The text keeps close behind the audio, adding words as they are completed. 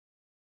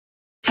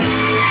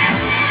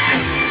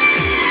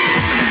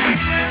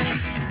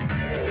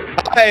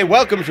Hi,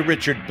 welcome to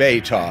Richard Bey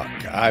Talk.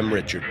 I'm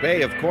Richard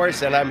Bey, of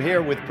course, and I'm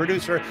here with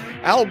producer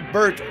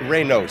Albert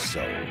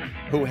Reinoso,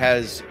 who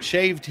has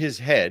shaved his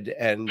head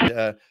and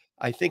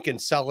I think in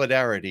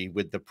solidarity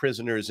with the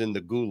prisoners in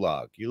the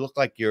gulag. You look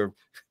like you're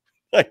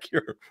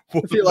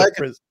If you like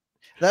it,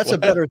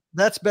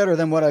 that's better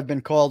than what I've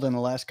been called in the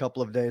last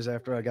couple of days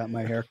after I got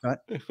my haircut.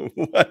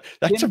 What?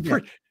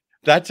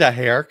 That's a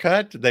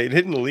haircut? They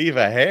didn't leave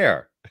a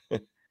hair.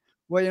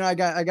 Well, I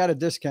got a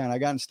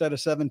discount. Instead of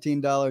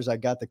 $17, I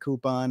got the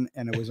coupon,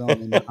 and it was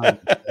only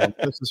 $9. So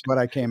this is what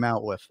I came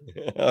out with.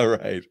 All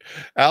right,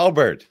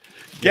 Albert,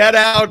 get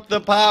out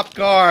the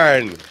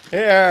popcorn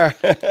here.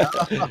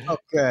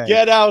 Okay.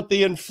 Get out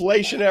the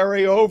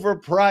inflationary,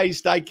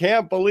 overpriced. I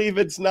can't believe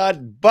it's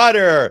not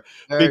butter,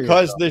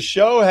 because the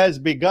show has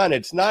begun.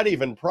 It's not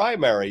even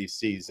primary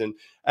season,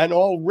 and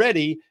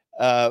already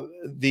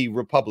the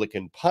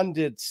Republican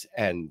pundits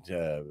and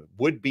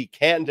would-be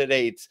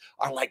candidates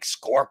are like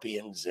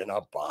scorpions in a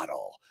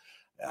bottle,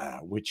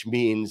 which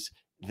means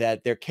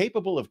that they're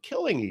capable of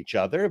killing each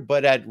other,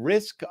 but at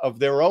risk of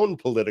their own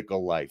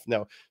political life.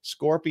 Now,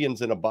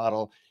 scorpions in a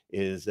bottle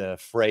is a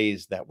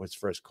phrase that was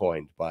first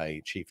coined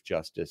by Chief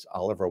Justice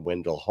Oliver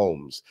Wendell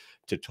Holmes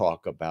to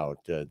talk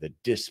about the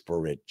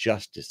disparate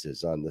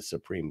justices on the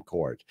Supreme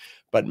Court.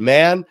 But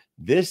man,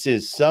 this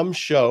is some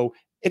show.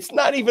 It's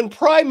not even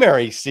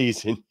primary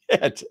season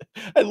yet.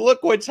 And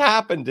look what's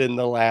happened in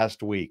the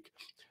last week.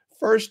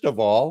 First of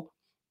all,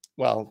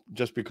 well,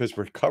 just because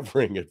we're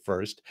covering it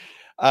first,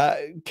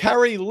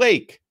 Kari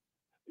Lake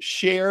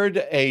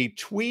shared a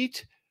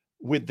tweet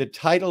with the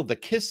title, "The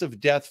Kiss of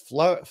Death,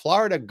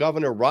 Florida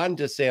Governor Ron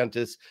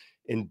DeSantis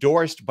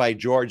endorsed by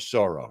George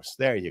Soros."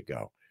 There you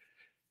go.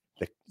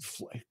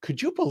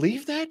 Could you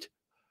believe that?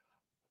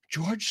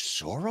 George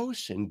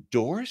Soros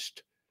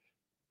endorsed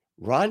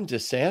Ron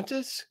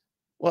DeSantis?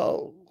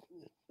 Well,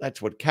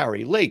 that's what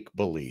Kari Lake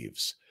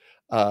believes.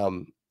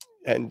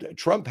 And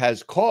Trump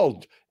has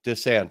called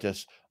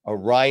DeSantis a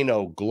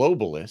rhino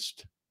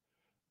globalist.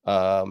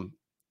 And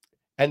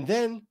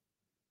then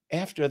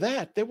after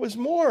that, there was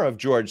more of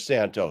George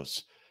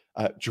Santos.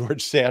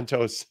 George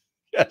DeSantis.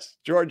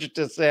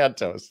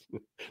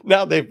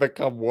 Now they've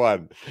become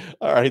one.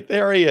 All right,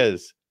 there he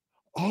is.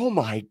 Oh,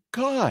 my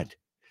God.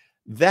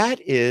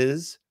 That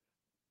is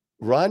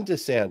Ron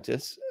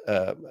DeSantis,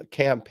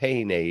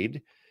 campaign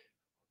aide,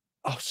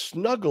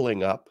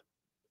 snuggling up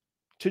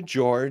to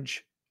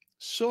George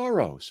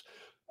Soros.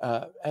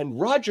 And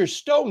Roger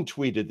Stone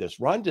tweeted this.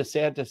 Ron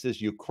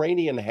DeSantis'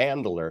 Ukrainian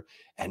handler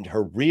and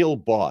her real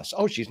boss.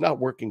 Oh, she's not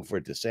working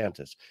for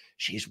DeSantis.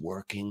 She's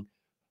working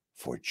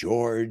for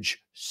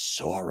George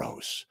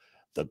Soros,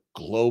 the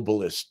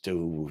globalist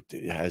who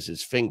has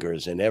his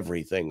fingers in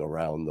everything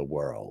around the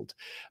world.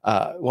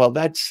 Well,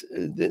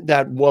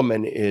 that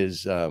woman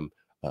is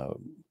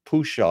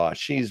Pushaw.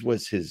 She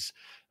was his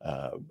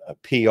a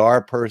PR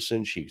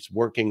person. She's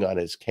working on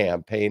his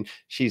campaign.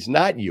 She's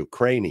not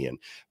Ukrainian,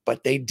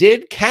 but they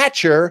did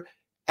catch her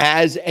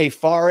as a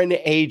foreign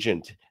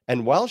agent.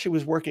 And while she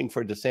was working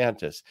for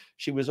DeSantis,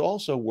 she was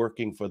also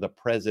working for the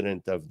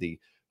president of the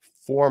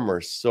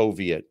former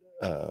Soviet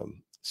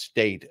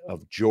state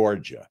of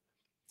Georgia,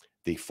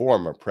 the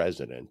former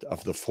president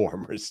of the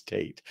former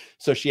state.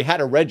 So she had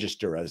to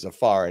register as a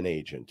foreign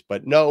agent.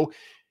 But no,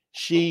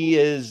 she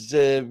is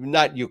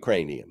not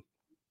Ukrainian.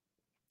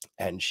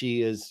 And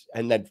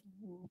that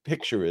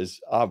picture is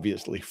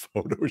obviously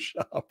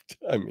photoshopped.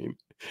 I mean,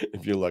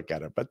 if you look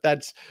at it, but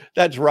that's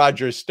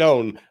Roger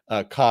Stone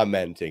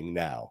commenting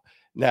now.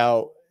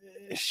 Now,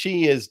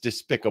 she is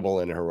despicable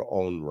in her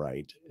own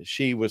right.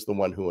 She was the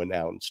one who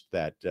announced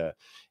that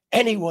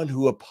anyone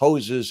who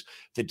opposes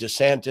the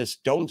DeSantis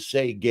Don't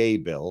Say Gay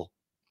bill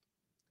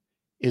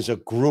is a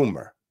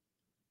groomer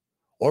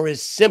or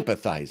is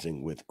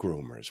sympathizing with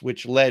groomers,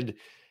 which led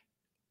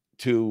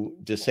to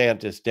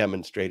DeSantis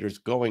demonstrators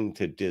going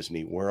to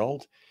Disney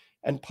World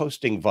and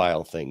posting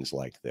vile things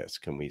like this.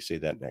 Can we see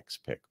that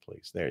next pic,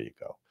 please? There you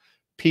go.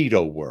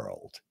 Pedo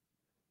World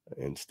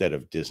instead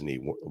of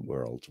Disney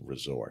World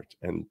Resort.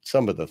 And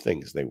some of the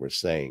things they were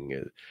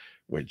saying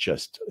were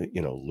just,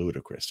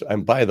 ludicrous.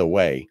 And by the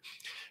way,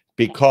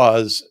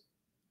 because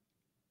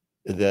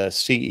the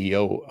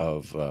CEO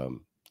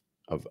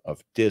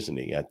of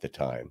Disney at the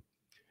time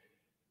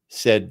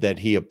said that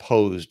he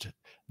opposed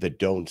the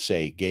Don't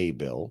Say Gay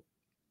bill,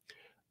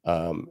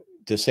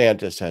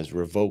 DeSantis has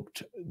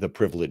revoked the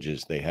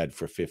privileges they had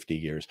for 50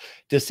 years.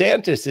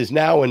 DeSantis is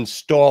now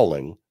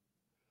installing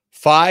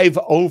 5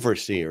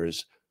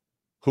 overseers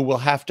who will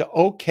have to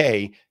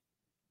okay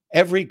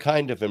every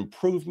kind of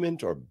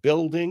improvement or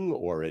building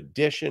or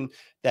addition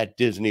that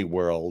Disney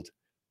World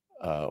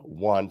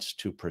wants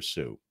to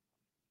pursue.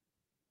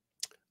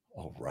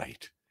 All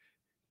right.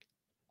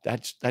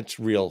 That's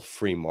real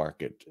free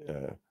market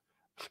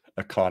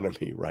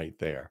economy right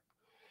there.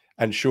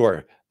 And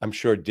I'm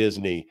sure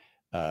Disney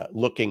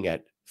looking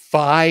at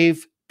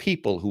 5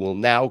 people who will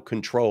now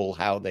control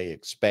how they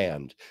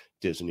expand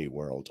Disney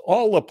World,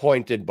 all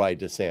appointed by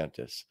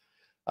DeSantis.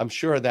 I'm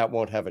sure that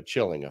won't have a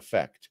chilling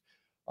effect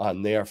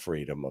on their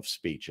freedom of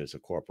speech as a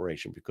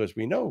corporation, because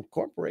we know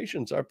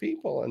corporations are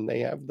people and they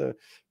have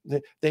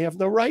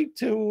the right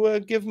to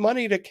give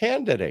money to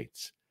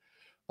candidates.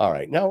 All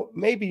right. Now,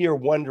 maybe you're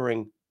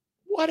wondering,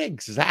 what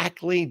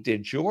exactly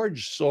did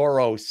George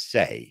Soros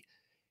say?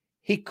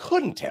 He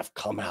couldn't have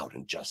come out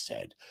and just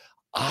said,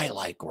 I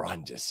like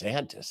Ron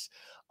DeSantis.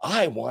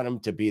 I want him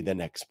to be the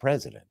next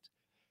president.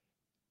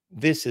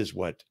 This is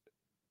what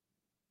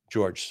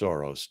George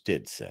Soros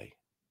did say.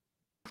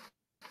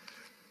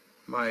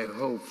 My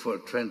hope for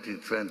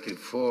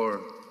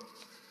 2024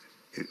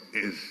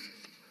 is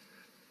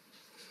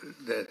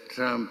that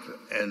Trump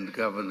and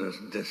Governor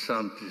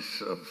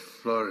DeSantis of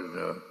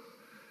Florida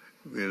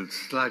will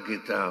slug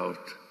it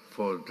out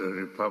for the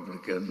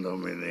Republican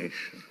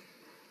nomination.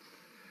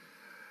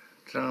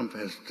 Trump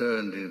has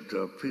turned into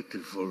a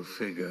pitiful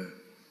figure,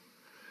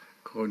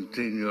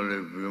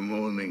 continually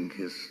bemoaning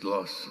his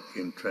loss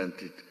in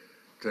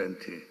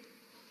 2020.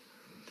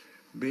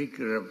 Big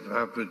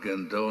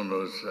Republican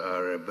donors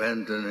are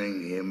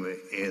abandoning him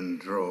in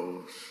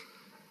droves.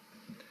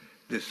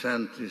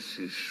 DeSantis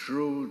is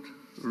shrewd,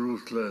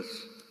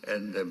 ruthless,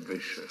 and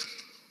ambitious.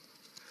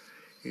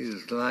 He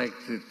is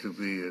likely to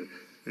be a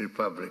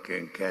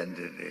Republican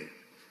candidate.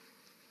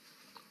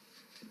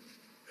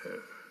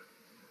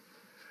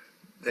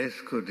 This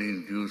could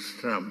induce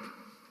Trump,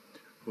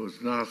 whose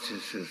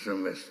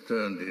narcissism has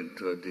turned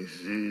into a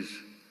disease,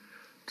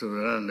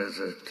 to run as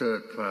a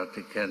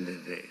third-party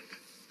candidate.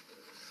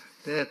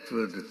 That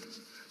would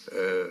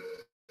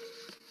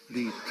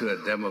lead to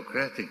a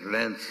Democratic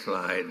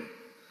landslide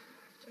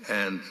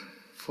and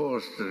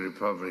force the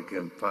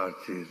Republican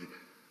Party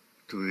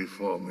to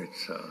reform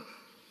itself.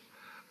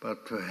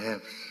 But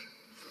perhaps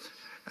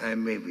I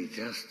may be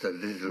just a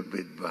little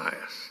bit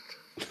biased.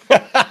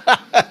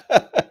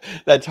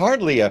 That's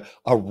hardly a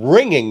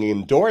ringing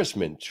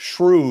endorsement.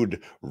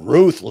 Shrewd,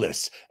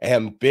 ruthless,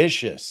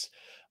 ambitious.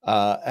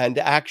 And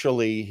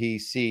actually, he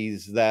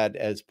sees that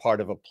as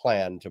part of a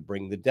plan to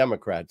bring the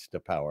Democrats to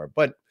power.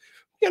 But,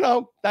 you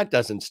know, that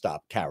doesn't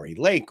stop Carrie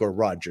Lake or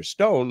Roger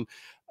Stone,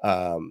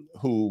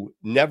 who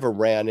never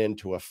ran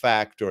into a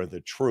fact or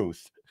the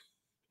truth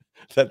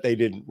that they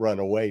didn't run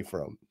away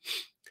from.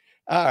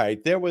 All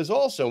right. There was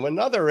also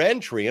another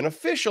entry, an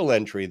official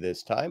entry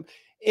this time,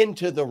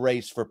 into the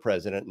race for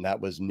president, and that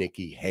was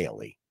Nikki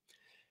Haley.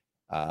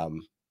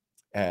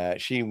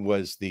 She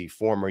was the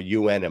former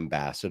UN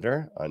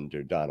ambassador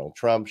under Donald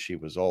Trump. She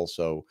was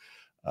also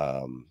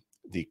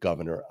the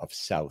governor of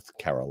South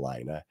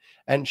Carolina.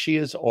 And she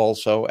is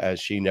also, as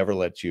she never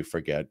lets you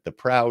forget, the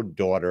proud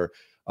daughter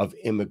of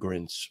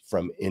immigrants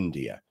from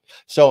India.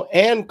 So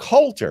Ann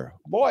Coulter,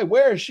 boy,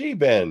 where has she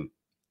been?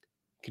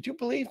 Could you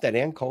believe that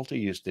Ann Coulter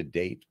used to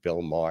date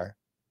Bill Maher?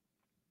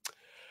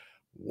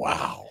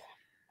 Wow.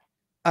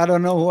 I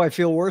don't know who I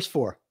feel worse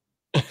for.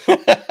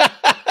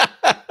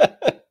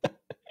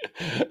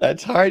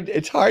 That's hard.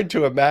 It's hard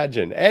to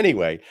imagine.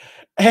 Anyway,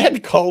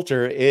 Ann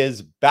Coulter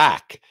is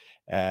back.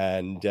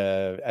 And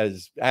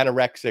as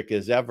anorexic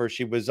as ever,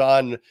 she was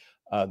on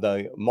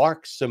the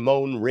Mark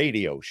Simone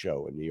radio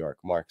show in New York.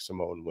 Mark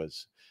Simone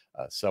was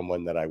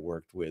someone that I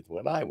worked with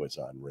when I was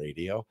on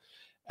radio.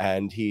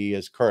 And he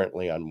is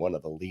currently on one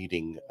of the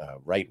leading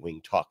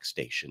right-wing talk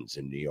stations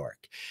in New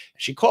York.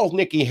 She called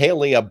Nikki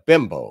Haley a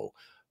bimbo,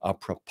 a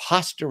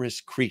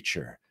preposterous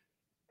creature.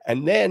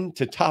 And then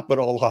to top it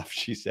all off,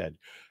 she said,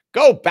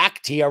 go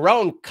back to your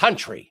own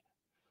country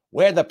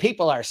where the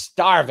people are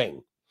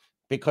starving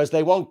because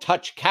they won't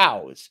touch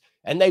cows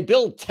and they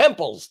build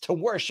temples to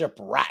worship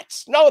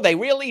rats. No, they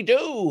really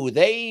do.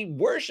 They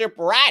worship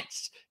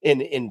rats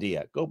in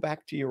India. Go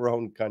back to your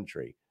own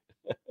country.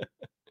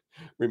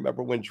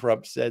 Remember when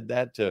Trump said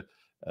that to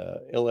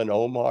Ilhan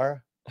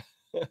Omar?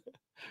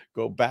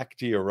 Go back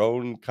to your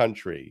own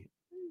country.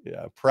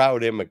 Yeah,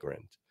 proud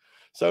immigrant.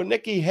 So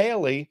Nikki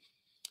Haley,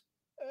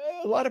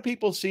 a lot of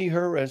people see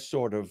her as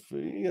sort of,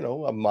 you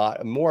know,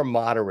 more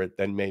moderate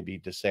than maybe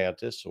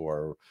DeSantis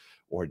or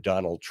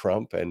Donald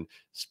Trump, and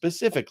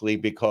specifically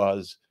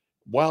because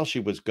while she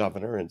was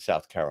governor in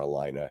South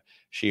Carolina,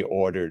 she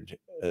ordered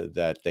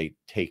that they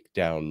take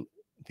down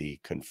the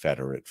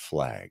Confederate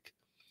flag.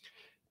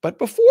 But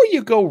before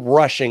you go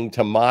rushing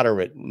to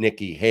moderate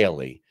Nikki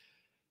Haley,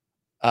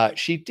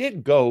 she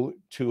did go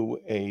to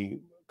a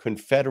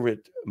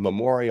Confederate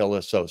Memorial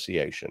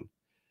Association,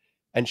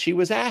 and she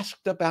was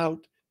asked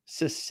about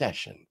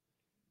secession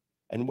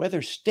and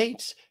whether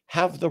states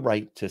have the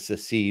right to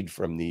secede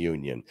from the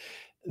Union.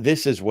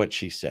 This is what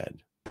she said.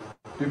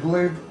 Do you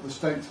believe the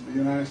states of the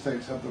United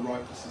States have the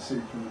right to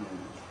secede from the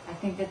Union? I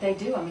think that they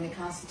do. I mean, the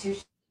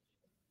Constitution.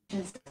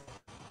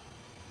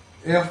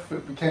 If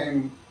it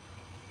became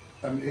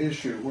an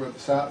issue where the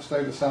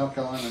state of South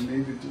Carolina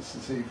needed to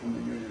secede from the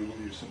Union,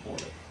 will you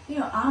support it? You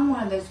know, I'm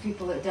one of those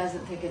people that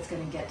doesn't think it's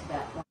going to get to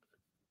that point.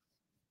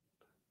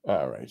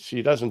 All right.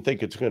 She doesn't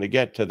think it's going to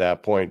get to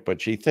that point,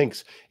 but she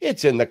thinks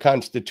it's in the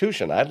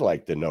Constitution. I'd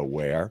like to know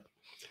where.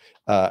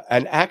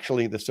 And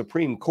actually, the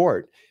Supreme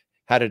Court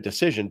had a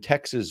decision,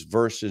 Texas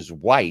versus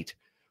White,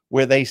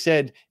 where they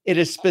said it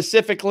is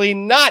specifically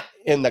not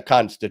in the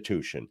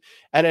Constitution.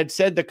 And it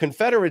said the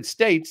Confederate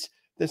States,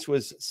 this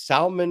was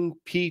Salmon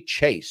P.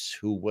 Chase,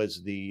 who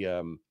was the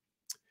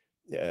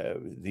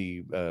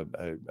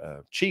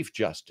Chief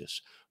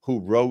Justice who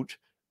wrote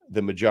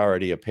the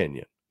majority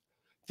opinion.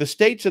 The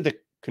states of the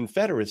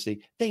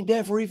Confederacy, they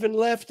never even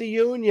left the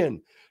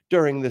Union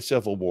during the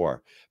Civil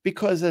War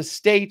because a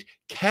state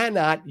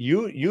cannot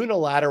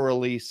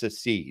unilaterally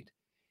secede.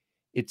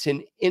 It's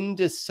an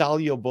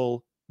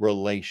indissoluble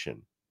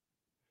relation.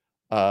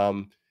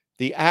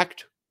 The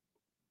act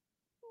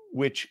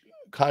which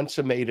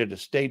consummated a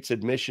state's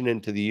admission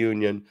into the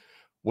Union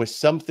was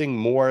something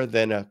more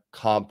than a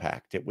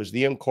compact. It was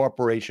the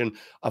incorporation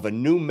of a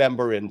new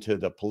member into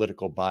the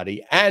political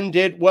body, and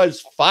it was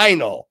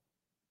final.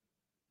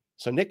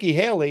 So, Nikki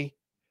Haley,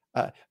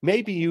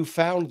 maybe you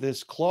found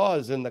this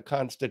clause in the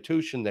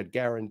Constitution that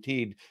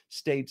guaranteed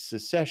state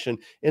secession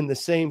in the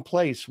same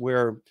place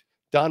where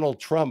Donald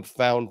Trump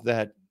found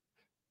that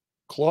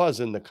clause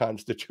in the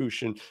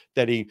Constitution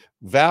that he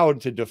vowed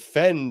to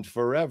defend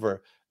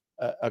forever,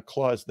 a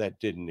clause that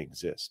didn't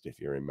exist,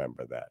 if you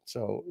remember that.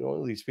 So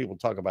all these people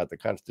talk about the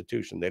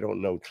Constitution. They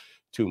don't know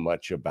too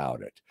much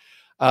about it.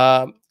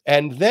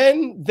 And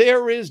then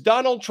there is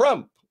Donald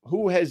Trump,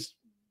 who has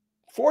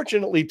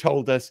fortunately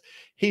told us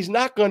he's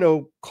not going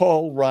to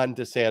call Ron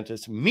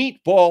DeSantis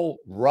Meatball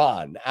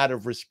Ron out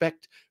of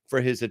respect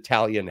for his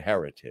Italian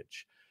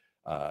heritage.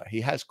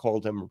 He has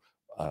called him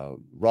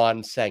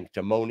Ron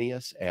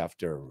Sanctimonious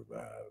after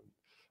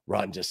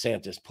Ron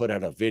DeSantis put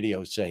out a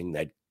video saying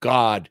that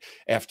God,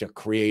 after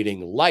creating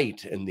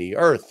light and the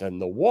earth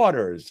and the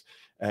waters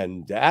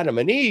and Adam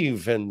and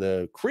Eve and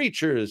the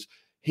creatures,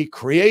 he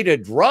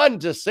created Ron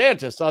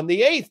DeSantis on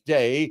the 8th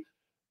day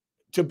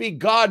to be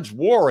God's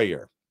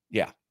warrior.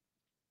 Yeah.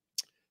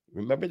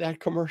 Remember that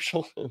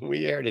commercial?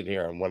 We aired it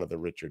here on one of the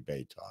Richard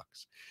Bey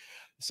Talks.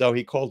 So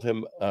he called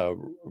him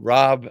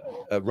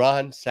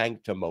Ron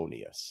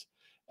Sanctimonious.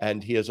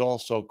 And he has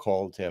also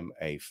called him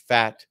a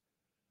fat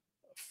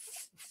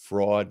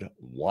fraud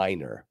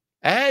whiner.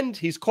 And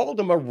he's called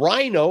him a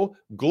rhino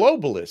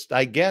globalist,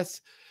 I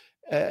guess,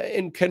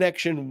 in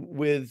connection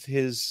with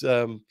his,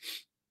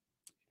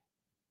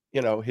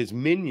 his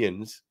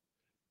minions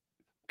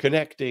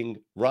connecting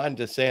Ron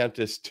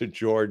DeSantis to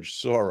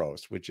George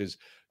Soros, which is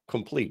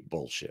complete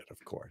bullshit,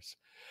 of course.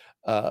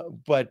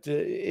 But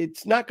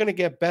it's not going to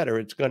get better.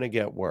 It's going to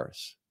get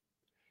worse.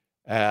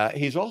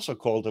 He's also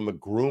called him a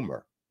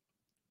groomer.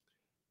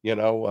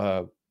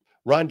 Ron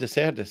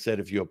DeSantis said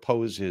if you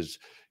oppose his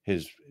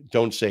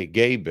Don't Say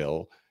Gay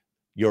bill,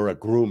 you're a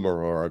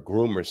groomer or a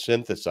groomer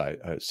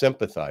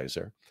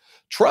sympathizer.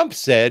 Trump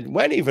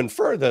went even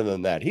further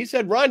than that. He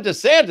said Ron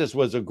DeSantis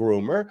was a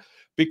groomer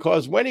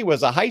because when he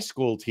was a high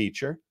school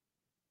teacher,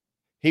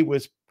 he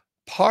was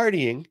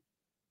partying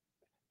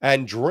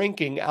and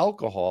drinking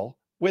alcohol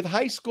with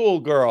high school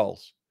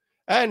girls.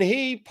 And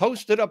he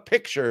posted a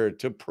picture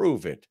to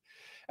prove it.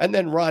 And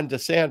then Ron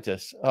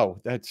DeSantis,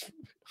 that's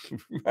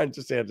Ron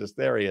DeSantis,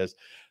 there he is.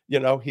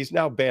 He's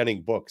now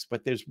banning books,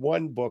 but there's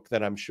one book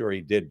that I'm sure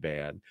he did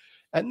ban.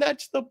 And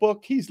that's the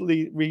book he's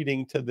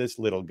reading to this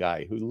little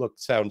guy who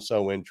sounds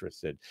so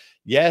interested.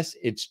 Yes,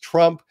 it's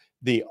Trump,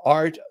 The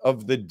Art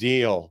of the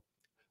Deal.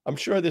 I'm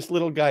sure this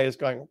little guy is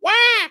going, wah,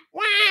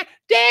 wah,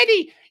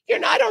 Daddy, you're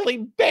not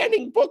only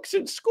banning books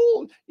in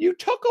school, you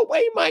took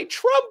away my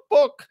Trump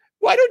book.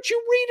 Why don't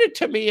you read it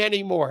to me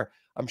anymore?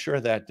 I'm sure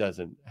that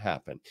doesn't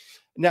happen.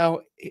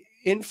 Now,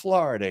 in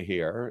Florida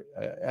here,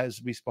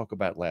 as we spoke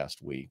about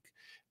last week,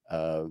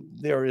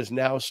 there is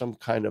now some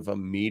kind of a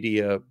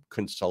media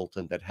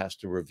consultant that has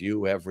to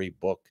review every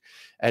book,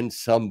 and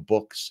some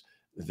books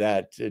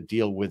that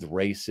deal with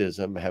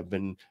racism have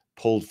been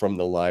pulled from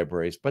the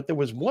libraries. But there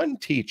was one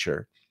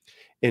teacher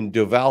in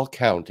Duval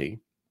County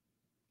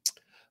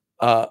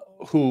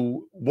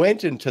who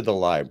went into the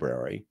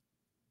library,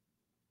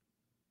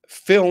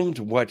 filmed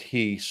what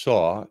he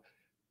saw,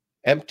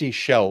 empty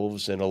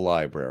shelves in a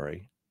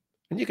library.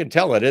 And you can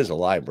tell it is a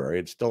library.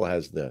 It still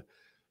has the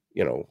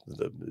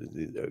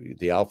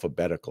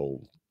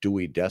alphabetical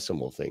Dewey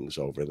Decimal things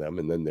over them.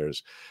 And then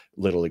there's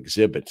little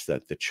exhibits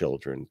that the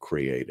children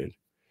created.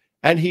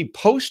 And he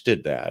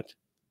posted that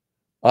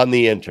on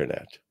the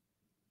internet.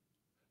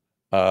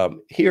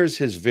 Here's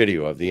his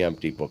video of the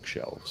empty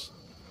bookshelves.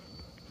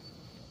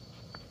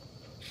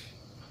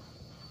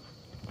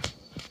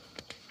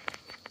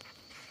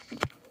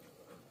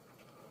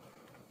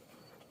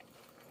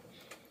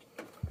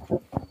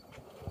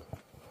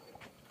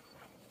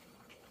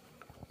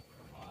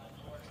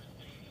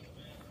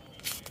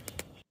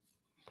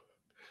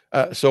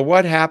 So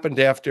what happened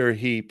after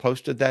he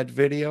posted that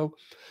video?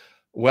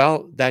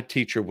 Well, that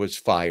teacher was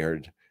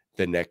fired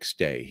the next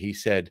day. He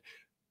said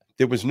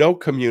there was no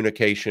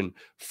communication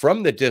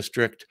from the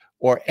district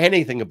or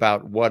anything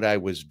about what I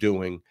was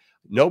doing.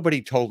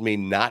 Nobody told me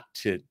not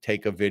to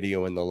take a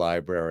video in the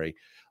library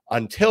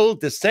until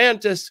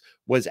DeSantis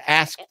was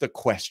asked the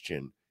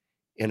question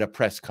in a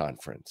press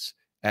conference,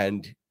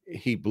 and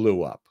he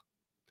blew up.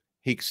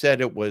 He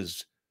said it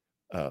was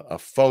a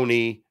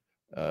phony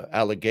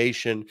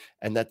allegation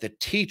and that the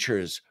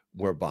teachers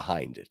were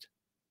behind it.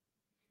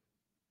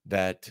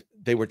 that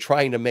they were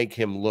trying to make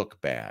him look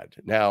bad.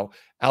 Now,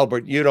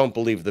 Albert, you don't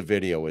believe the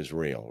video is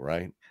real,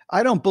 right?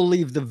 I don't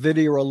believe the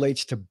video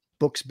relates to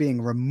books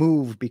being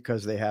removed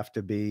because they have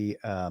to be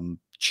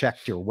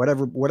checked or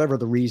whatever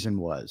the reason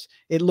was.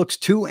 It looks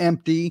too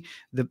empty.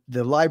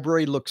 The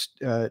library looks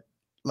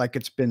like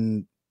it's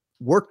been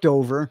worked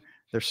over.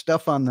 There's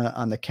stuff on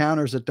the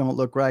counters that don't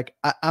look right.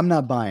 I'm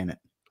not buying it.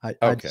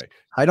 Okay.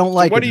 I don't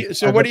like it.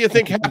 So what do you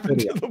think happened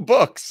to the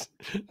books?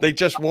 They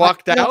just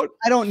walked out?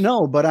 I don't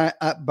know, but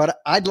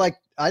I'd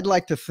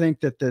like to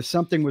think that there's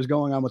something was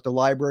going on with the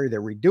library.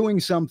 They're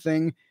redoing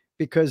something,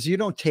 because you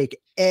don't take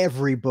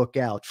every book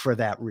out for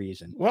that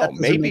reason. Well,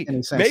 maybe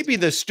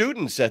the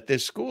students at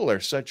this school are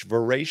such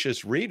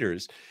voracious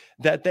readers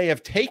that they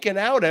have taken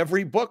out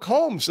every book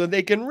home so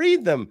they can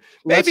read them.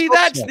 Maybe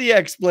that's the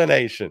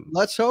explanation.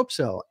 Let's hope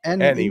so.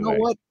 And anyway, you know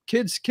what?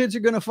 Kids are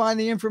going to find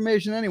the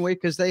information anyway,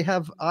 because they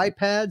have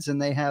iPads and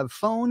they have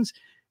phones.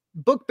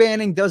 Book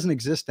banning doesn't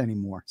exist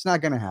anymore. It's not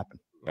going to happen.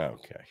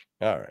 Okay.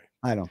 All right.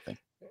 I don't think.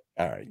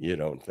 All right. You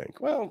don't think.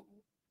 Well,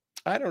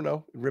 I don't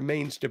know. It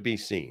remains to be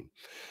seen.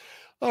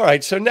 All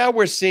right, so now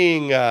we're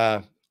seeing,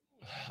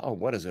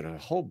 what is it? A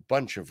whole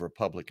bunch of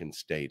Republican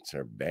states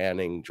are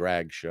banning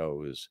drag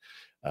shows,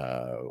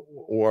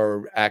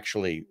 or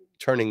actually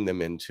turning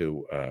them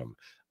into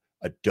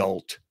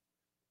adult,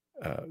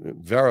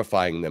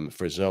 verifying them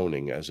for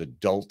zoning as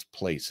adult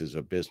places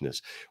of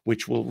business,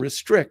 which will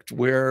restrict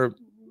where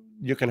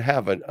you can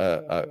have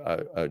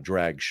a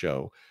drag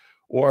show,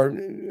 or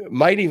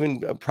might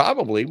even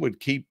probably would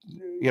keep,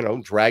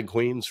 drag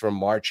queens from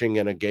marching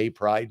in a gay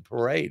pride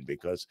parade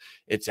because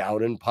it's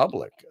out in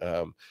public.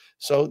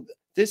 So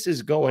this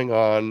is going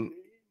on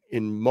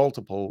in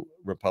multiple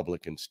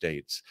Republican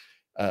states.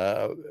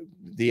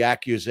 The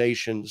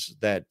accusations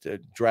that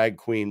drag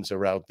queens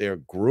are out there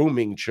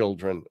grooming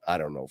children, I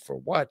don't know for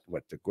what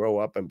to grow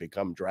up and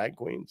become drag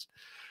queens.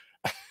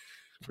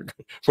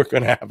 We're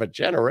going to have a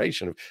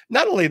generation of,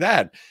 not only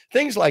that,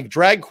 things like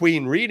drag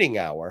queen reading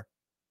hour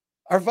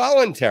are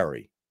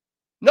voluntary.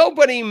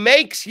 Nobody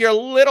makes your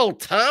little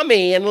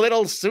Tommy and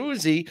little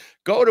Susie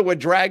go to a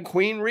drag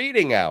queen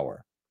reading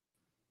hour.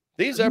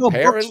 These are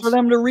parents books for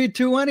them to read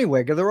to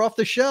anyway, because they're off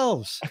the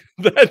shelves.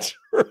 That's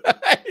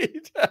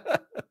right.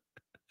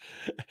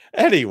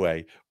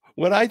 Anyway,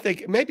 when I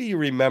think, maybe you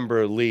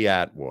remember Lee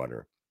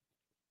Atwater.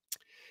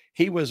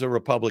 He was a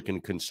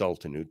Republican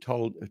consultant who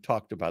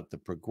talked about the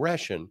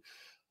progression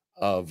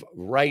of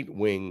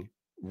right-wing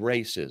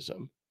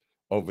racism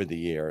over the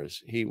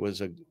years. He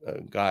was a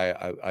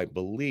guy, I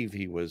believe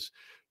he was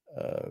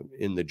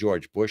in the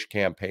George Bush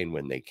campaign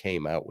when they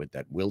came out with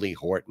that Willie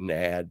Horton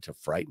ad to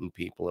frighten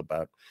people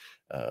about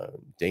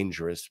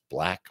dangerous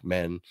black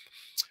men.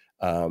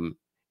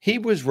 He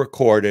was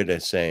recorded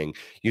as saying,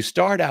 you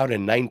start out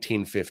in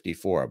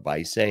 1954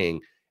 by saying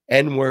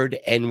N-word,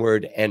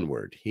 N-word,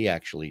 N-word. He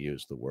actually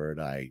used the word.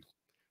 I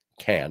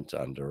can't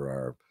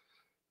under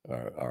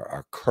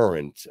our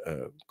current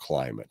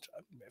climate.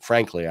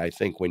 Frankly, I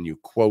think when you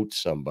quote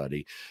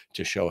somebody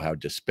to show how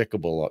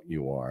despicable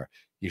you are,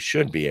 you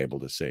should be able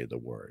to say the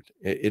word.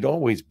 It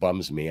always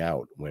bums me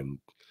out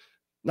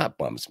not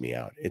bums me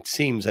out. It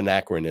seems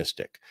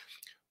anachronistic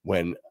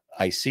when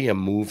I see a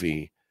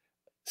movie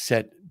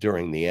set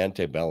during the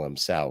antebellum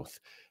South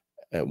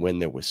when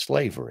there was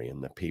slavery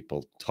and the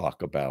people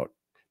talk about,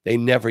 they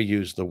never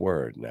use the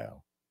word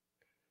now.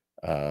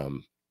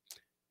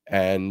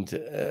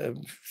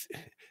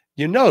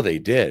 They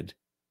did.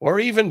 Or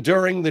even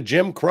during the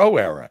Jim Crow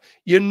era,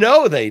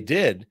 they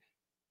did.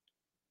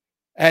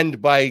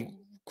 And by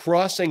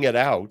crossing it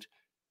out,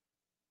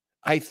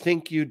 I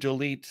think you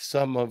delete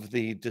some of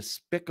the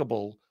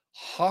despicable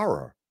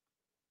horror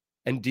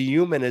and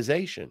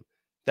dehumanization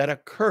that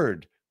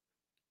occurred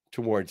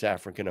towards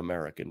African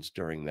Americans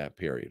during that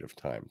period of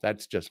time.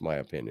 That's just my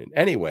opinion.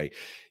 Anyway,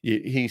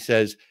 he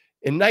says,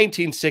 in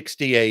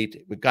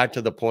 1968, we got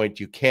to the point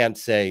you can't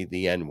say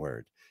the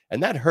N-word,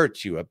 and that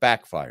hurts you. It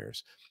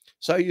backfires.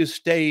 So you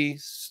say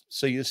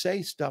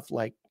stuff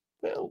like,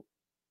 well,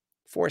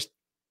 forced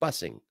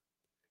busing,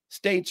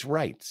 states'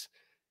 rights,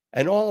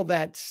 and all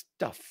that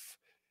stuff.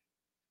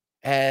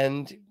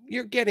 And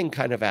you're getting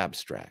kind of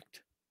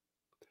abstract.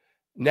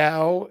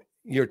 Now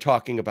you're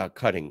talking about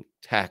cutting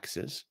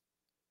taxes,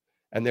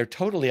 and they're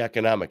totally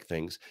economic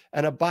things.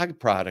 And a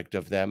byproduct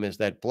of them is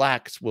that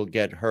blacks will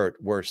get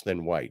hurt worse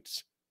than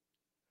whites.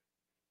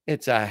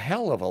 It's a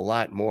hell of a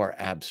lot more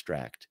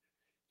abstract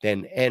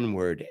than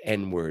N-word,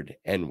 N-word,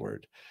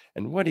 N-word.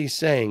 And what he's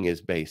saying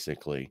is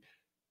basically,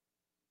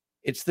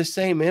 it's the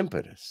same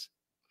impetus.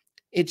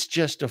 It's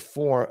just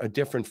a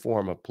different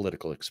form of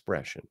political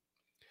expression.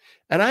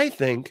 And I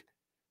think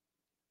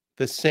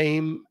the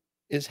same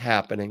is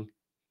happening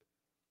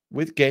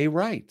with gay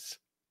rights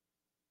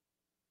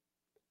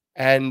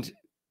and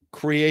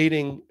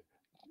creating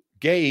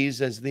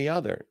gays as the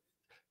other.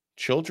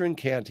 Children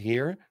can't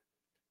hear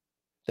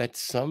that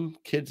some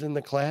kids in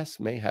the class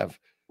may have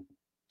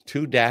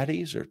two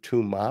daddies or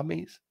two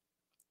mommies.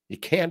 You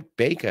can't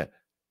bake a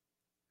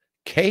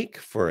cake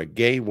for a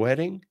gay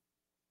wedding.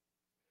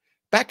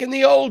 Back in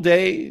the old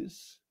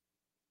days,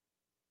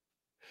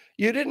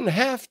 You didn't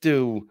have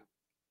to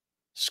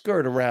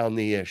skirt around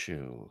the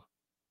issue.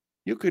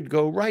 You could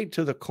go right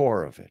to the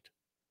core of it.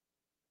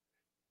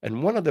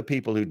 And one of the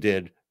people who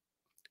did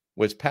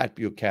was Pat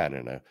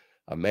Buchanan,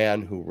 a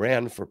man who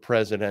ran for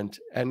president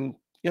and,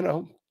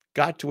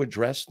 got to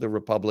address the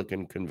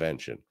Republican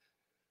convention.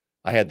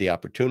 I had the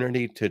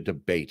opportunity to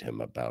debate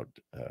him about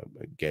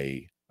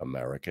gay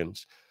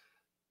Americans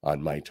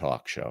on my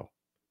talk show.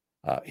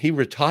 He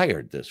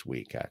retired this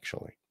week,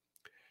 actually.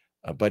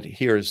 But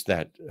here's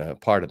that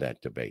part of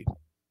that debate.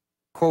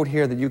 Quote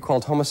here that you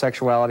called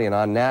homosexuality an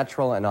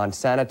unnatural and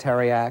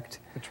unsanitary act.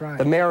 That's right.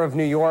 The mayor of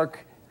New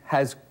York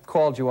has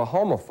called you a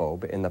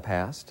homophobe in the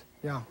past.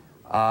 Yeah.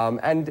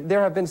 And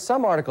there have been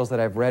some articles that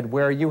I've read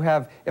where you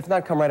have, if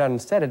not come right out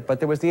and said it, but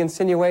there was the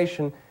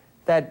insinuation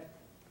that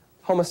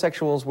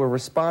homosexuals were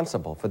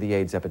responsible for the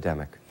AIDS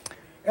epidemic.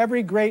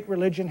 Every great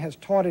religion has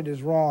taught it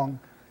is wrong.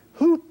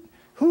 Who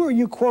are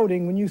you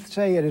quoting when you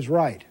say it is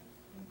right?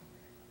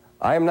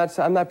 I'm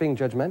not being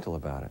judgmental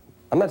about it.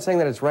 I'm not saying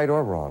that it's right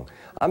or wrong.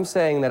 I'm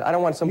saying that I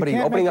don't want somebody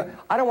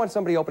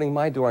opening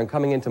my door and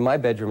coming into my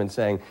bedroom and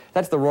saying,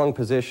 that's the wrong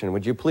position.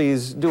 Would you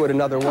please do it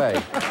another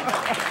way?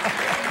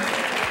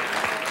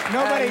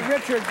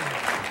 Richard.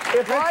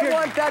 If I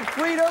want that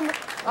freedom,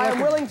 I am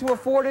willing to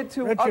afford it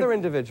to other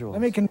individuals.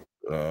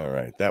 All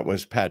right. That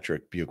was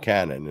Patrick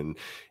Buchanan. And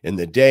in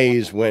the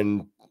days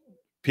when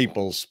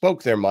people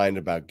spoke their mind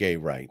about gay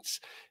rights,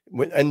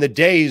 and the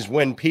days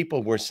when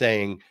people were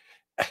saying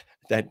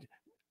that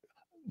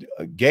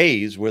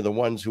gays were the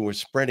ones who were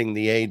spreading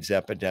the AIDS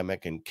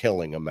epidemic and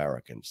killing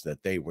Americans,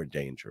 that they were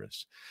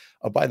dangerous.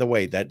 Oh, by the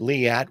way, that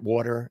Lee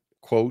Atwater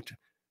quote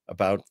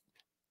about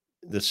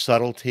the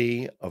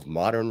subtlety of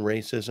modern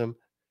racism,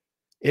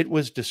 it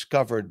was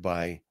discovered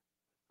by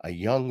a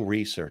young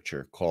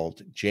researcher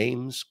called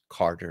James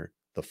Carter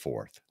IV.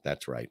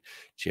 That's right,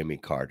 Jimmy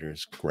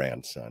Carter's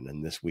grandson.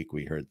 And this week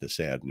we heard the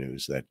sad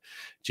news that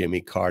Jimmy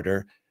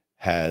Carter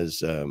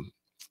has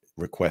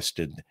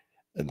requested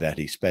that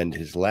he spend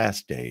his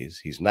last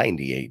days, he's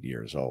 98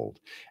 years old,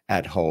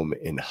 at home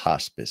in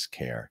hospice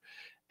care.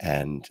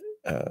 And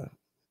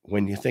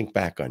when you think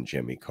back on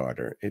Jimmy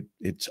Carter,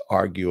 it's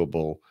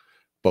arguable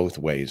both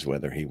ways,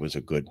 whether he was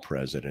a good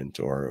president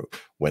or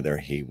whether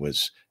he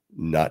was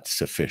not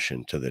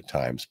sufficient to the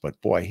times.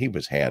 But boy, he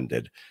was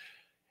handed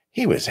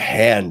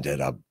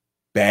a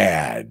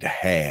bad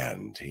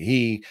hand.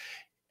 He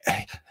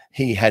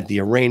had the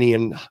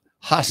Iranian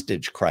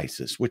hostage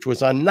crisis, which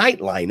was on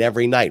Nightline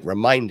every night,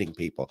 reminding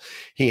people.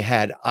 He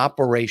had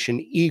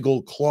Operation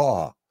Eagle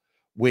Claw,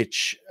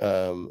 which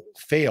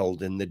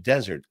failed in the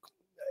desert.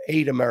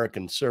 8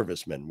 American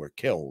servicemen were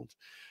killed.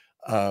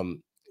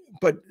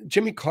 But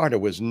Jimmy Carter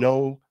was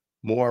no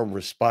more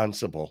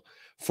responsible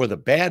for the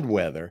bad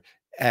weather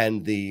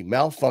and the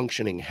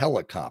malfunctioning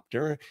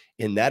helicopter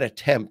in that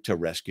attempt to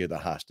rescue the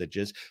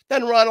hostages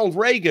than Ronald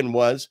Reagan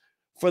was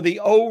for the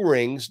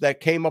O-rings that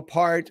came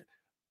apart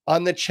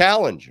on the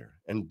Challenger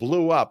and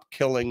blew up,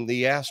 killing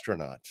the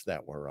astronauts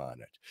that were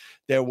on it.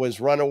 There was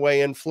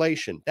runaway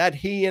inflation that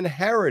he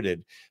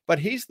inherited, but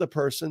he's the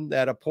person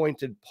that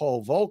appointed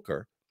Paul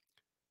Volcker,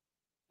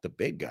 the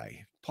big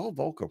guy. Paul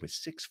Volcker was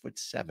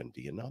 6'7".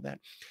 Do you know that?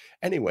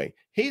 Anyway,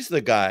 he's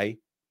the guy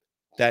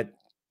that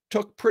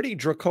took pretty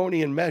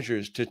draconian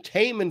measures to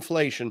tame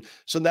inflation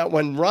so that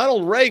when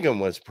Ronald Reagan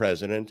was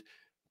president,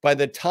 by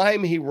the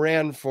time he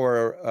ran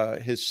for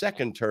his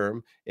second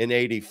term in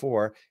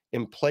 '84,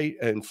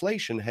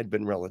 inflation had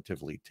been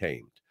relatively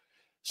tamed.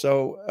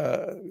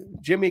 So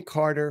Jimmy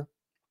Carter,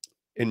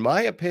 in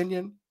my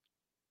opinion,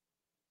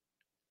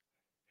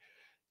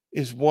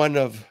 is one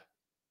of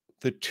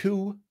the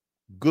 2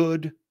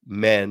 good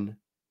men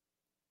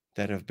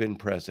that have been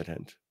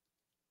president.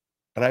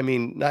 And I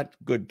mean, not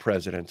good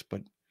presidents,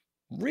 but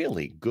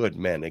really good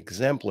men,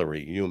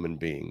 exemplary human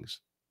beings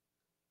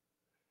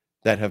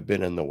that have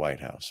been in the White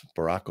House.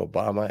 Barack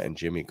Obama and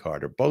Jimmy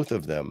Carter, both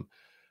of them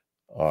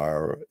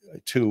are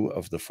 2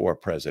 of the 4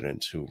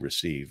 presidents who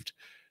received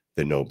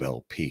the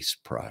Nobel Peace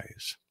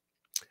Prize.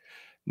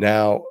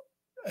 Now,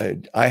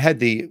 I had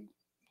the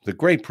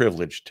great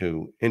privilege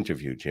to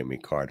interview Jimmy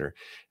Carter,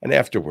 and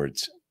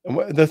afterwards,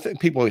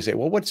 people always say,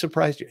 well, what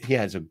surprised you? He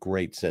has a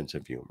great sense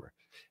of humor,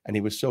 and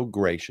he was so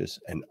gracious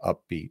and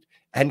upbeat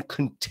and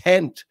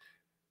content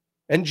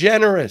and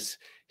generous.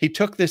 He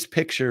took this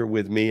picture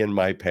with me and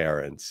my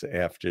parents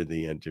after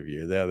the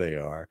interview. There they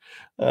are.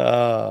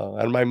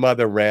 And my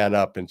mother ran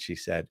up and she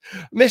said,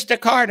 Mr.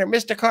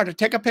 Carter,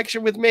 take a picture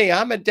with me.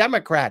 I'm a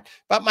Democrat,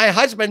 but my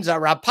husband's a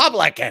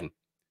Republican.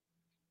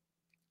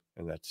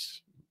 And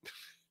that's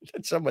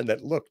someone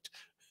that looked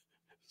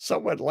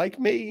somewhat like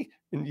me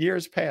in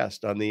years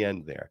past on the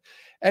end there.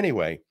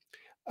 Anyway,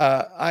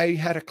 I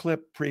had a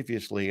clip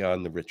previously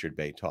on the Richard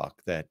Bey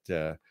Talk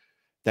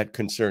that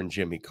concerned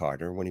Jimmy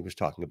Carter when he was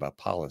talking about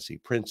policy,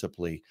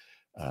 principally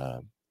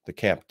the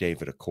Camp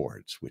David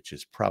Accords, which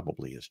is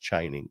probably his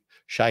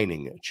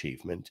shining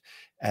achievement,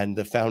 and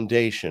the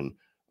foundation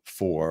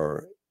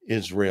for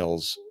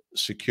Israel's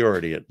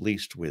security, at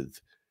least with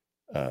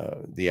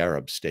the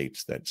Arab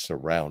states that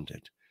surround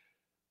it.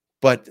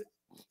 But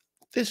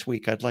this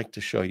week, I'd like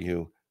to show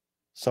you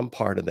some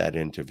part of that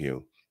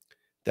interview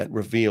that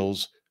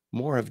reveals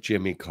more of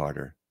Jimmy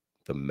Carter,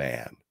 the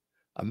man.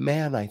 A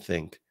man, I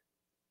think,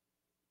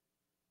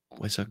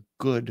 was a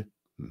good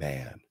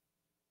man.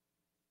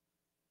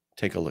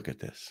 Take a look at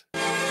this.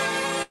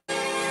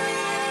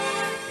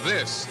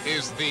 This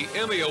is the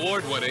Emmy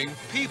Award-winning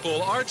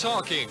People Are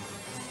Talking.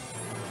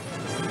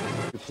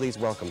 Please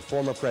welcome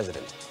former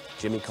President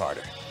Jimmy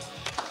Carter.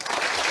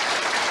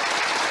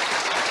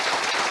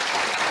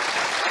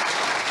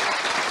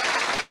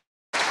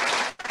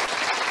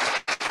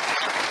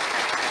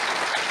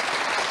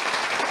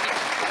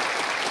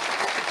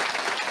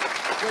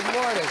 Good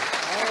morning.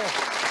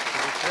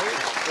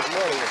 Good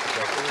morning,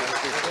 Mr.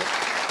 President.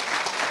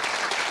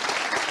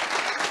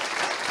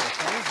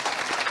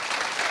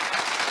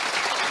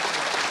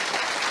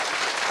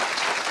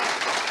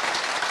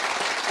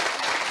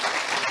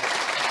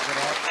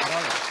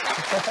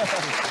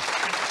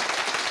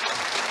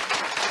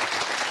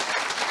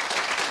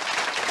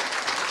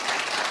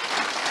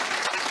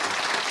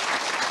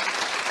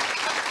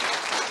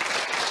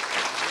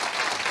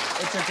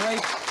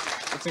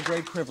 It's a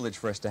great privilege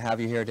for us to have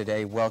you here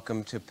today.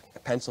 Welcome to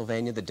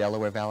Pennsylvania, the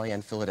Delaware Valley,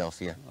 and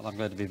Philadelphia. Well, I'm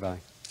glad to be back.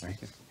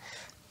 Thank you.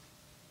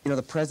 You know,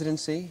 the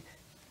presidency,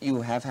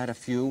 you have had a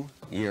few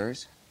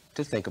years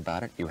to think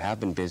about it. You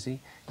have been busy.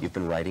 You've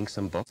been writing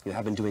some books. You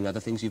have been doing other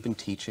things. You've been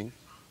teaching.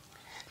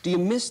 Do you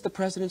miss the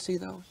presidency,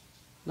 though?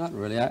 Not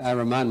really. I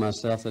remind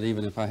myself that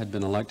even if I had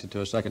been elected to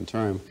a second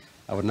term,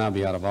 I would now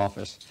be out of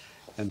office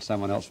and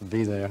someone else would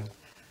be there.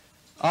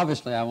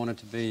 Obviously, I wanted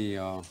to be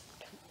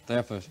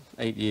there for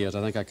 8 years.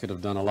 I think I could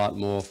have done a lot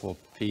more for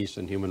peace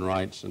and human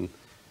rights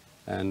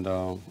and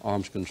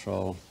arms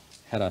control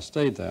had I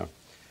stayed there.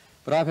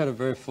 But I've had a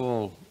very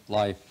full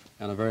life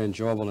and a very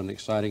enjoyable and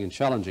exciting and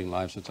challenging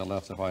life since I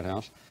left the White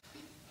House.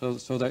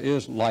 So there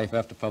is life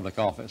after public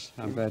office,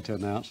 I'm glad to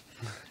announce.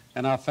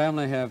 And our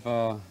family have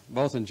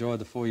both enjoyed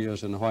the 4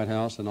 years in the White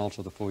House and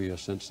also the 4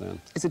 years since then.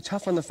 Is it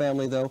tough on the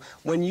family, though?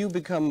 When you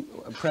become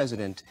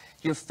president,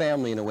 your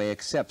family, in a way,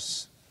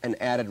 accepts an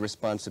added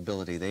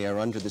responsibility. They are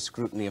under the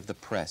scrutiny of the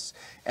press.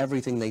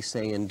 Everything they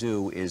say and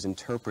do is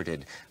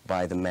interpreted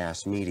by the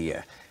mass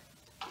media.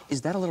 Is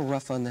that a little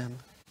rough on them?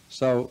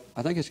 So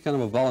I think it's kind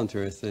of a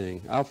voluntary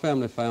thing. Our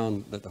family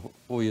found that the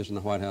 4 years in the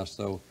White House,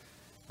 though,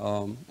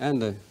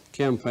 and the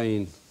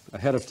campaign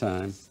ahead of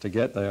time to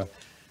get there,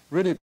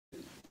 really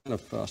kind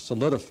of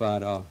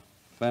solidified our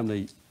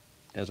family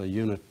as a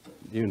unit.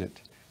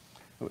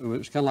 It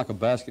was kind of like a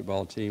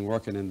basketball team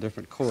working in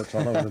different courts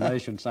all over the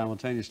nation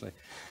simultaneously.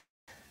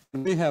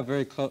 We have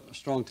very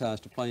strong ties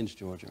to Plains,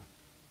 Georgia.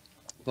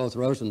 Both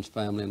Rosalind's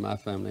family and my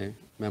family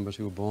members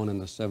who were born in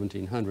the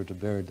 1700s are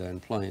buried there in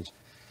Plains.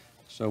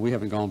 So we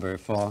haven't gone very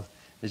far,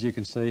 as you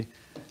can see.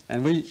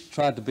 And we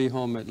tried to be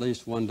home at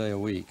least one day a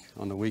week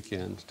on the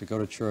weekends, to go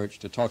to church,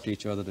 to talk to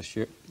each other,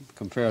 to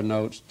compare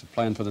notes, to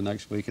plan for the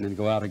next week, and then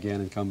go out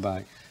again and come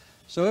back.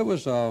 So it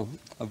was a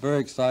very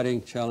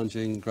exciting,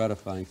 challenging,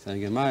 gratifying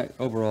thing. And my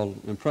overall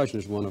impression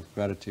is one of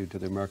gratitude to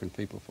the American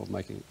people for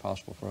making it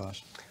possible for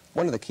us.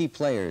 One of the key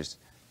players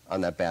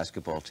on that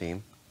basketball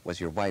team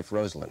was your wife,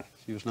 Rosalind.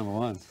 She was number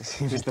one.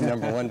 She was the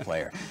number one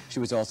player. She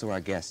was also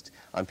our guest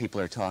on People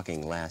Are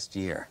Talking last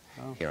year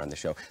here on the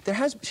show.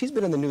 She's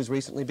been in the news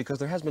recently because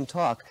there has been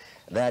talk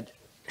that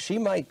she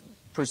might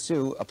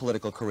pursue a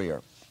political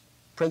career.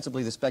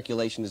 Principally, the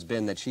speculation has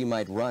been that she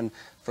might run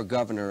for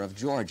governor of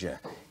Georgia.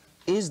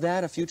 Is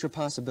that a future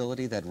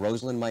possibility, that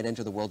Rosalind might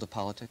enter the world of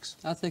politics?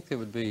 I think it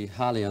would be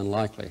highly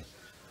unlikely.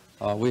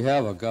 We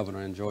have a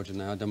governor in Georgia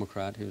now, a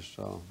Democrat, who's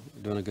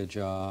doing a good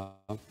job.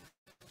 I don't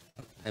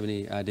have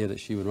any idea that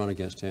she would run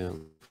against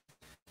him.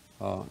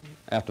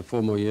 After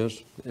 4 more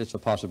years, it's a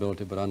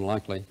possibility, but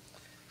unlikely.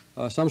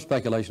 Some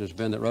speculation has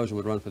been that Rosa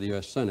would run for the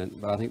U.S. Senate,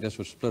 but I think this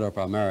would split up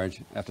our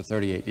marriage after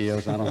 38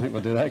 years. I don't think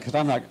we'll do that, because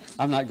I'm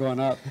not going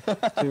up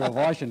to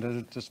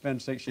Washington to spend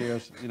 6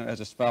 years, as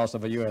a spouse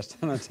of a U.S.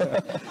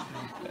 senator.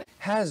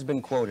 Has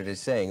been quoted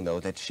as saying, though,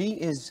 that she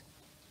is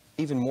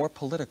even more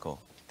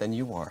political than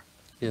you are.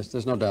 Yes,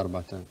 there's no doubt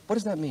about that. What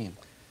does that mean?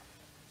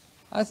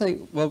 I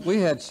think, well,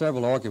 we had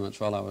several arguments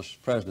while I was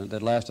president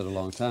that lasted a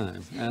long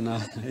time, and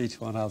each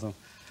one of them,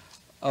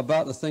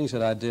 about the things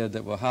that I did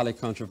that were highly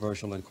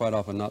controversial and quite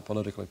often not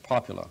politically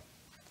popular.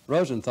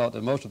 Rosen thought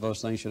that most of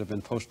those things should have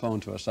been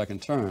postponed to a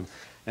second term,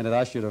 and that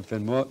I should have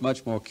been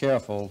much more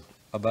careful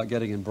about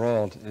getting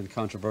embroiled in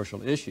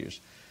controversial issues.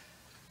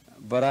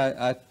 But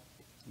I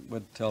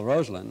would tell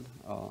Rosalind,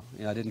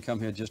 I didn't come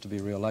here just to be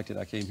reelected.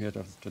 I came here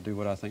to do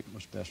what I think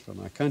was best for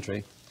my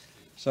country.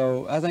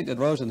 So I think that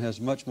Rosalind has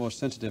much more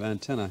sensitive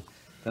antenna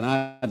than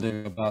I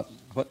do about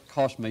what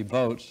cost me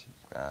votes.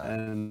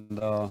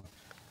 And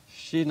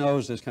she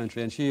knows this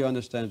country, and she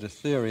understands the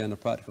theory and the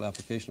practical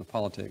application of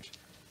politics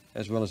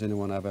as well as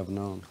anyone I've ever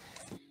known.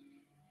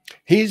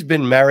 He's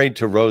been married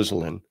to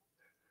Rosalind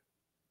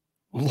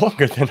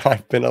longer than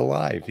I've been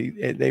alive.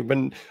 They've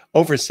been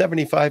over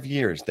 75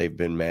 years. They've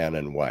been man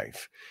and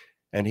wife.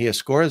 And he has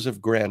scores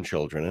of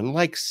grandchildren. And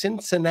like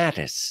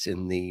Cincinnatus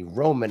in the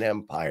Roman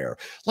Empire,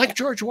 like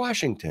George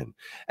Washington,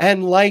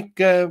 and like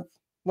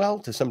well,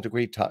 to some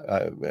degree,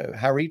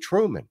 Harry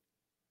Truman.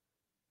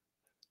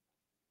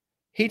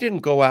 He didn't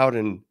go out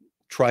and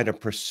try to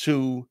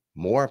pursue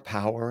more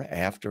power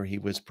after he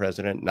was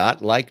president,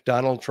 not like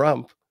Donald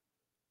Trump,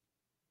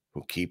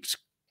 who keeps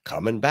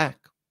coming back.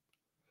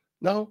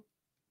 No,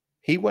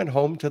 he went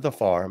home to the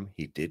farm.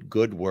 He did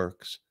good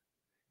works.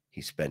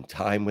 He spent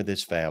time with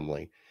his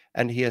family.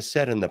 And he has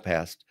said in the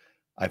past,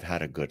 I've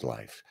had a good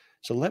life.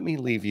 So let me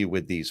leave you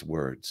with these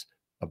words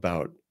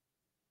about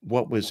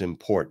what was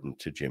important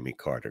to Jimmy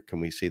Carter. Can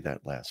we see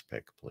that last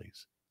pic,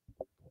 please?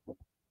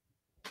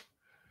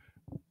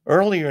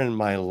 Earlier in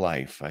my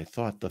life, I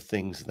thought the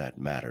things that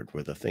mattered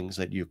were the things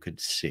that you could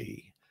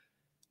see,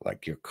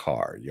 like your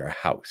car, your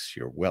house,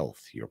 your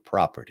wealth, your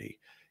property,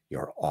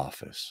 your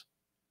office.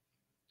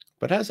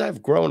 But as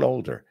I've grown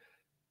older,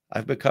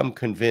 I've become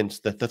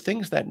convinced that the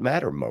things that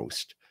matter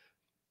most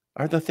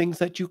are the things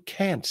that you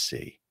can't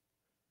see.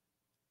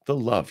 The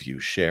love you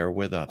share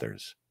with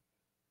others,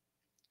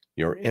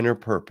 your inner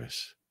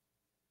purpose,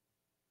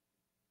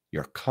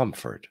 your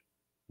comfort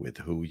with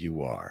who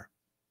you are.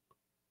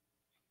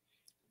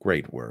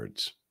 Great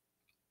words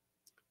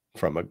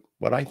from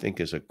what I think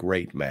is a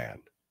great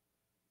man.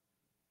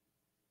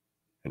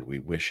 And we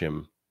wish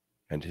him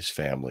and his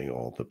family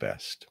all the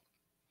best.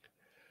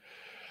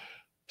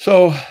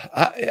 So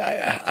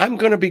I'm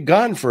going to be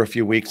gone for a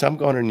few weeks. I'm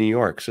going to New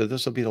York. So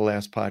this will be the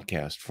last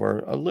podcast for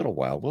a little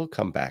while. We'll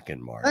come back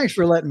in March. Thanks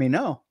for letting me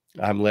know.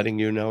 I'm letting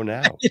you know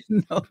now. I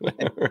didn't know.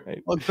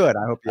 Right. Well, good.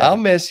 I hope you I'll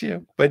miss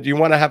you. But do you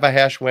want to have a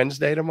Hash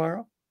Wednesday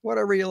tomorrow?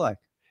 Whatever you like.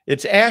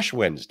 It's Ash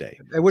Wednesday.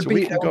 It would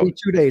be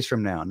 2 days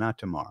from now, not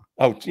tomorrow.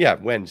 Oh, yeah,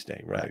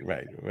 Wednesday.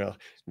 Right. Well,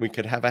 we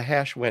could have a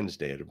Hash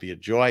Wednesday. It'll be a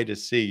joy to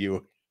see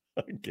you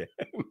again.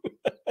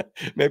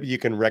 Maybe you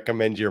can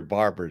recommend your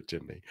barber to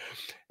me.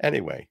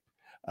 Anyway,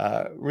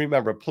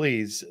 remember,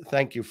 please,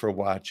 thank you for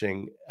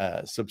watching.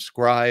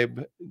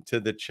 Subscribe to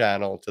the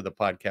channel, to the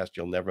podcast.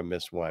 You'll never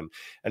miss one.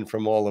 And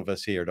from all of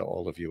us here to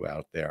all of you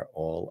out there,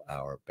 all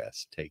our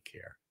best. Take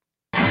care.